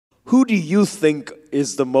Who do you think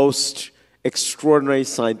is the most extraordinary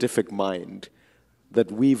scientific mind that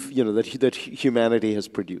that humanity has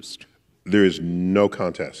produced? There is no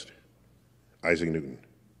contest. Isaac Newton.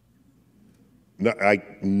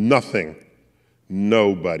 Nothing,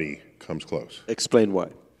 nobody comes close. Explain why.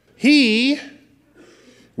 He,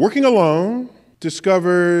 working alone,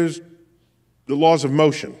 discovers the laws of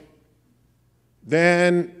motion.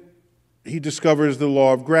 Then he discovers the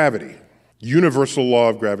law of gravity, universal law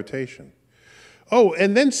of gravitation. Oh,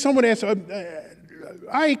 and then someone asked,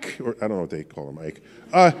 Ike, or I don't know what they call him, Ike,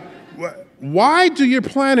 why do your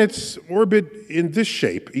planets orbit in this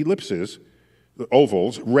shape, ellipses,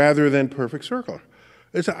 ovals, rather than perfect circle?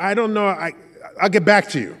 It's, I don't know, I'll get back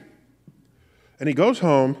to you. And he goes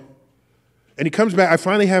home, and he comes back, I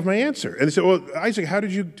finally have my answer. And they said, well, Isaac, how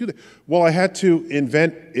did you do that? Well, I had to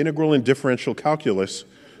invent integral and differential calculus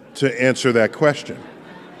to answer that question.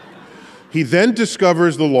 He then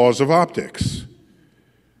discovers the laws of optics,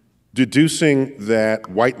 deducing that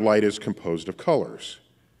white light is composed of colors,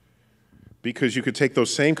 because you could take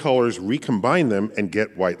those same colors, recombine them, and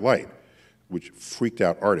get white light, which freaked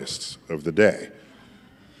out artists of the day.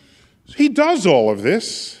 He does all of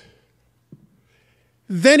this.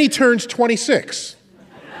 Then he turns 26.